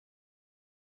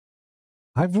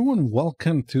Hi everyone,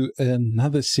 welcome to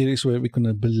another series where we're going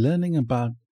to be learning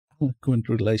about Eloquent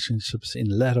relationships in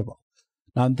Laravel.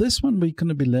 Now in this one we're going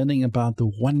to be learning about the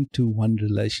one-to-one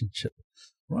relationship,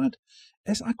 right?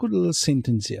 As I got a little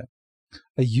sentence here,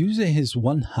 a user has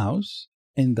one house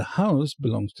and the house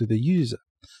belongs to the user.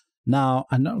 Now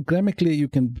I know grammatically you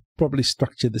can probably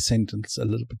structure the sentence a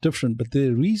little bit different, but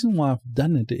the reason why I've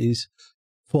done it is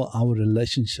for our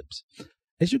relationships.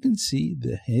 As you can see,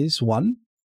 there is one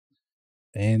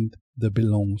and the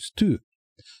belongs to.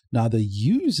 Now the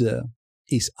user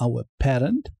is our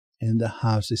parent and the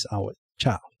house is our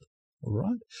child, all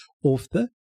right, of the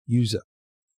user.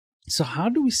 So how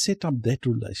do we set up that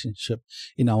relationship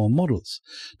in our models?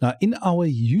 Now in our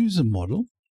user model,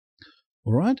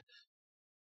 all right,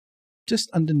 just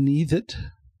underneath it,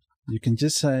 you can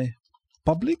just say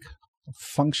public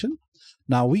function.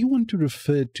 Now we want to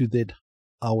refer to that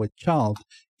our child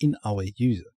in our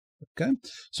user. Okay,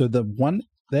 so the one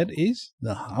that is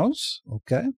the house,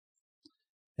 okay,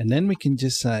 and then we can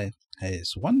just say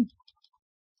hasOne,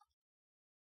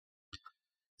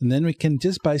 and then we can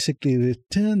just basically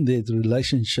return that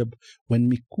relationship when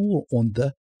we call on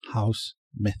the house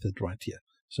method right here.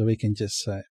 So we can just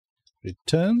say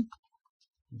return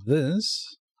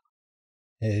this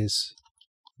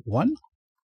hasOne,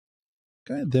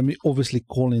 okay, then we obviously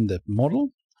call in that model,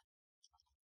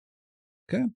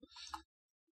 okay.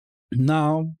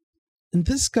 Now, in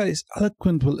this case,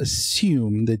 Eloquent will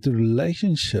assume that the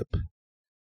relationship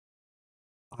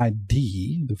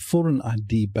ID, the foreign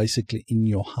ID basically in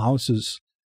your house's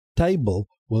table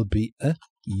will be a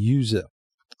user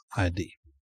ID.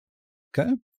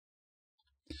 Okay.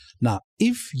 Now,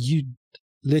 if you,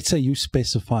 let's say you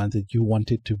specify that you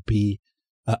want it to be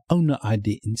an owner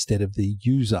ID instead of the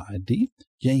user ID,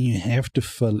 then you have to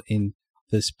fill in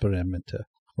this parameter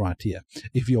right here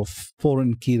if your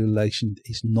foreign key relation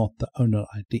is not the owner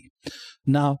ID.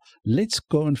 Now let's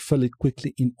go and fill it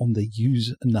quickly in on the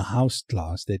user in the house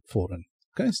class, that foreign,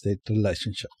 okay, it's that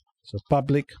relationship. So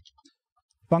public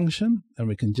function, and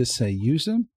we can just say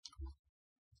user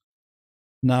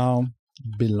now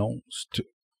belongs to,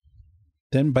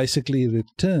 then basically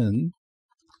return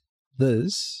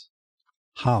this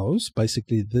house,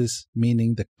 basically this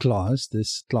meaning the class,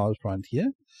 this class right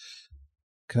here.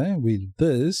 Okay, with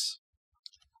this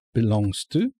belongs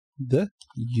to the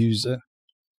user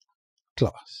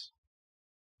class.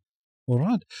 All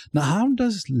right. Now, how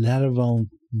does Laravel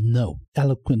know,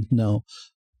 Eloquent know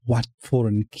what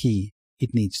foreign key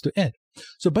it needs to add?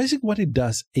 So basically what it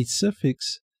does, it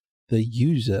suffixes the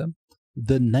user,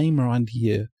 the name right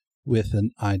here with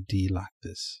an ID like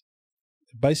this.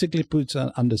 It basically puts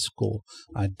an underscore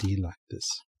ID like this.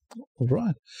 All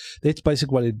right, that's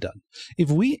basically what it done. If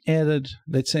we added,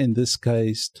 let's say in this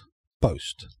case,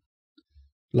 post,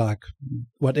 like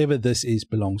whatever this is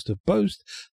belongs to post,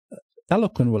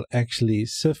 Eloquent will actually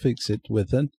suffix it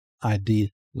with an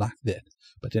ID like that.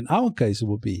 But in our case, it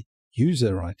will be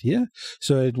user right here.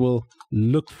 So it will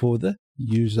look for the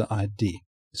user ID.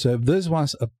 So if this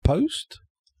was a post,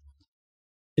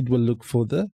 it will look for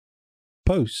the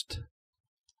post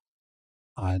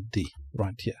ID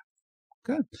right here.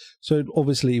 Okay, so it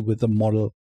obviously with the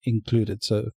model included.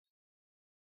 So,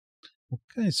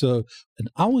 okay, so in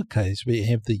our case, we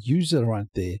have the user right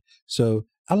there. So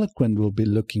Eloquent will be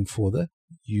looking for the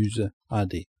user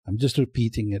ID. I'm just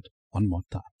repeating it one more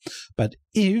time. But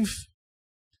if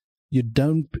you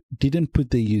didn't put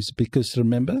the user, because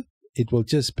remember, it will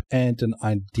just add an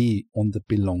ID on the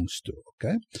belongs to,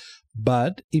 okay?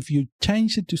 But if you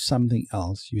change it to something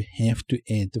else, you have to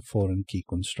add the foreign key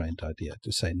constraint idea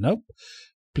to say, nope,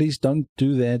 please don't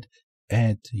do that,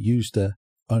 use the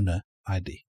owner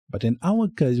ID. But in our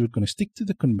case, we're going to stick to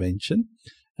the convention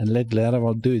and let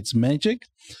Laravel do its magic,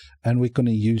 and we're going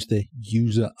to use the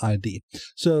user ID.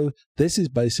 So this is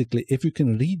basically, if you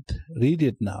can read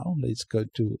it now, let's go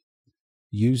to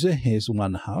user has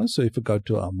one house. So if we go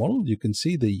to our model, you can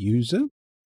see the user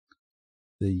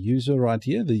right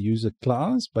here, the user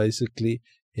class basically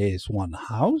has one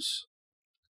house,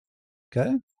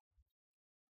 okay,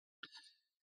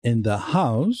 and the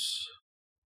house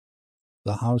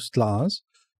class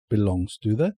belongs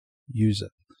to the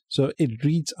user. So it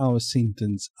reads our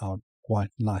sentence out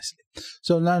quite nicely.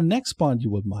 So now next part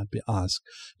you might be asked,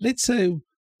 let's say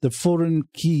the foreign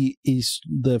key is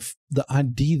the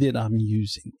ID that I'm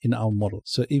using in our model.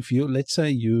 So if you, let's say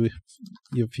you've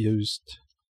used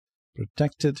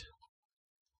protected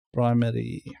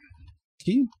primary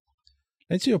key.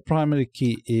 Let's say your primary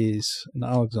key is, in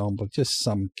our example, just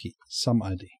some key, some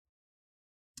ID.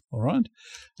 All right.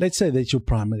 Let's say that's your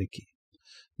primary key.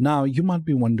 Now you might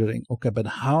be wondering, okay, but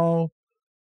how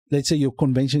let's say your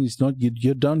convention is not,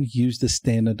 you don't use the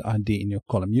standard ID in your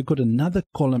column. You've got another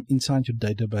column inside your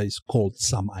database called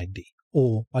some ID,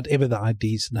 or whatever the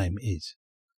ID's name is.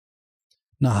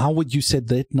 Now, how would you set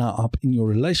that now up in your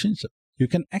relationship? You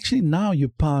can actually, now you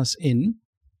pass in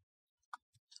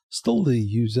still the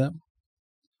user,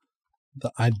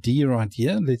 the ID right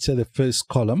here. Let's say the first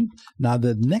column. Now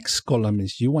the next column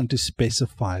is you want to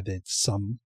specify that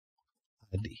some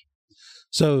ID.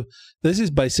 So this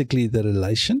is basically the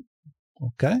relation,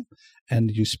 okay?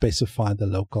 And you specify the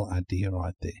local ID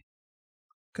right there,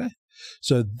 okay?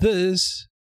 So this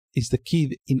is the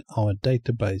key in our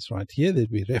database right here that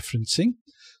we're referencing,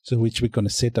 so which we're going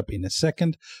to set up in a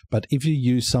second. But if you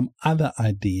use some other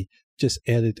ID, just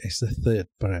add it as the third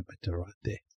parameter right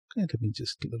there. Okay, let me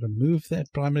just remove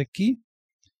that primary key.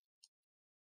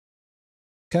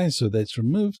 Okay, so that's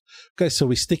removed. Okay, so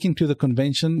we're sticking to the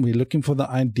convention. We're looking for the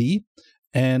ID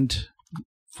and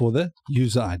for the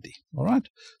user ID. All right,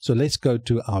 so let's go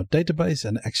to our database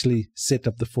and actually set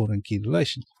up the foreign key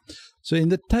relation. So in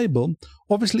the table,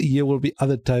 obviously here will be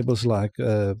other tables like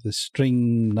the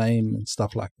string name and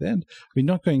stuff like that. We're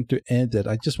not going to add that.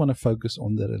 I just want to focus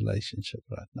on the relationship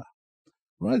right now.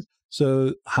 Right,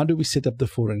 so how do we set up the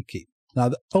foreign key? Now,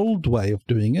 the old way of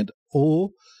doing it, or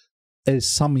as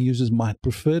some users might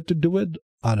prefer to do it,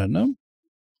 I don't know,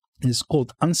 is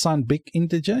called unsigned big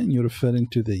integer, and you're referring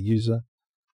to the user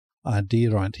ID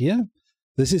right here.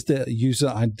 This is the user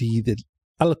ID that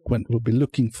Eloquent will be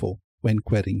looking for when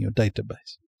querying your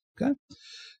database. Okay,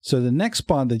 so the next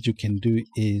part that you can do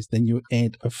is then you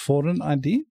add a foreign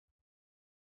ID.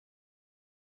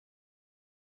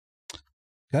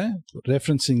 Okay,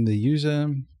 referencing the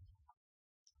user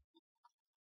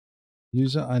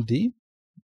ID.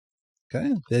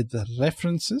 Okay, that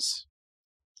references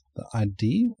the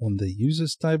ID on the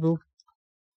users table.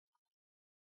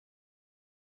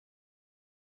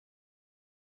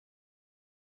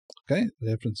 Okay,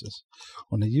 references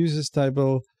on the users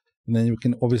table, and then you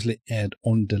can obviously add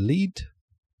on delete.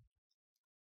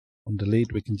 On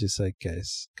delete, we can just say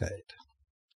cascade.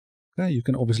 Okay, you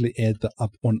can obviously add the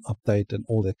on update and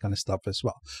all that kind of stuff as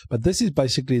well. But this is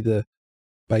basically the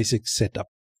basic setup,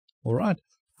 all right,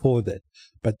 for that.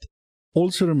 But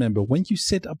also remember, when you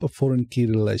set up a foreign key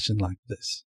relation like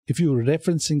this, if you're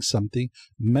referencing something,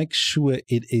 make sure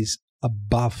it is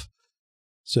above.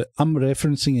 So I'm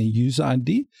referencing a user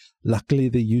ID. Luckily,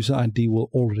 the user ID will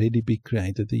already be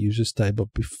created, the users table,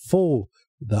 before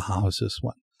the houses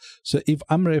one. So if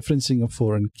I'm referencing a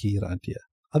foreign key right here,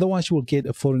 otherwise you will get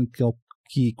a foreign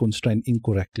key constraint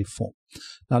incorrectly formed.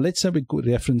 Now let's say we're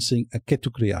referencing a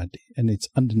category ID and it's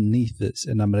underneath this,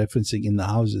 and I'm referencing in the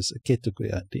houses a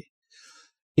category ID.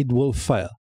 It will fail.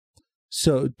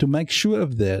 So to make sure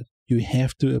of that, you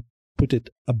have to put it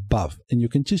above, and you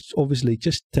can just obviously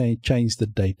just change the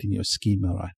date in your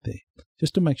schema right there,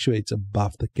 just to make sure it's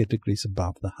above the categories,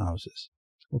 above the houses.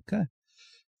 Okay,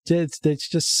 that's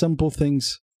just simple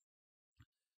things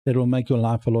that will make your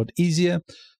life a lot easier.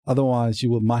 Otherwise,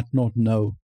 you might not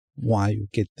know why you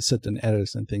get certain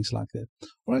errors and things like that.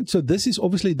 All right, so this is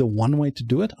obviously the one way to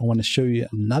do it. I want to show you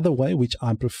another way, which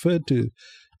I prefer to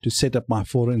set up my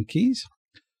foreign keys.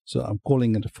 So I'm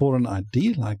calling it a foreign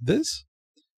ID like this.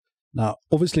 Now,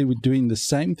 obviously, we're doing the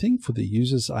same thing for the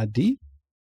user's ID.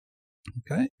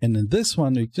 Okay, and in this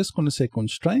one, we're just going to say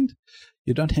constraint.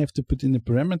 You don't have to put in the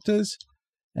parameters,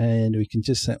 and we can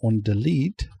just say on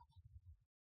delete.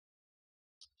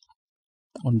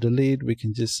 On delete, we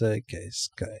can just say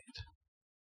cascade.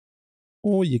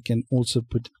 Or you can also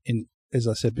put in, as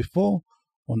I said before,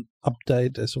 on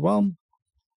update as well.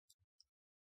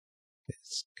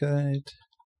 Cascade.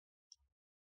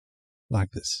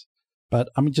 Like this. But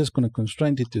I'm just going to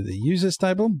constrain it to the users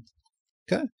table.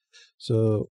 Okay.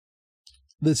 So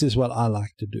this is what I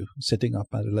like to do, setting up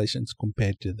my relations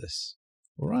compared to this.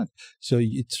 All right. So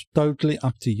it's totally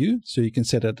up to you. So you can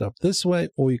set it up this way,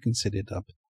 or you can set it up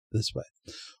this way.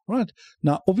 All right.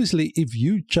 Now, obviously, if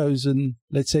you've chosen,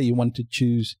 let's say you want to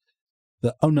choose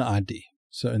the owner ID.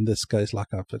 So in this case,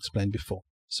 like I've explained before.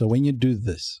 So when you do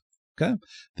this, okay,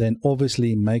 then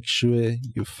obviously make sure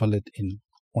you fill it in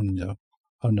on your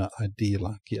owner ID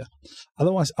like here.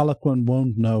 Otherwise, Eloquent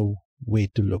won't know where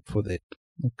to look for that.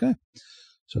 Okay.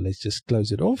 So let's just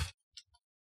close it off.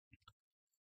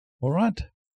 All right.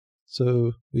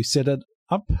 So we set it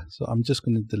up. So I'm just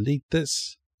going to delete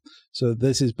this. So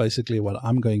this is basically what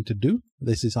I'm going to do.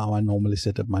 This is how I normally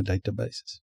set up my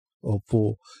databases, or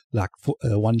for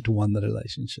one-to-one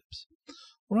relationships.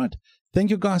 All right. Thank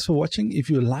you guys for watching. If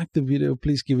you liked the video,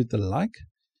 please give it a like.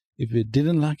 If you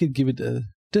didn't like it, give it a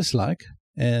dislike.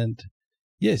 And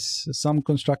yes, some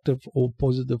constructive or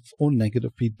positive or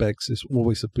negative feedbacks is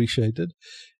always appreciated,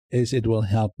 as it will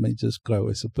help me just grow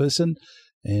as a person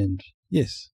and,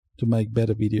 yes, to make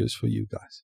better videos for you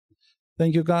guys.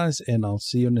 Thank you guys, and I'll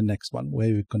see you in the next one where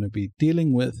we're going to be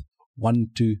dealing with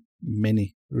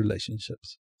one-to-many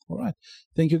relationships. All right.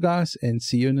 Thank you guys, and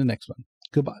see you in the next one.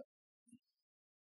 Goodbye.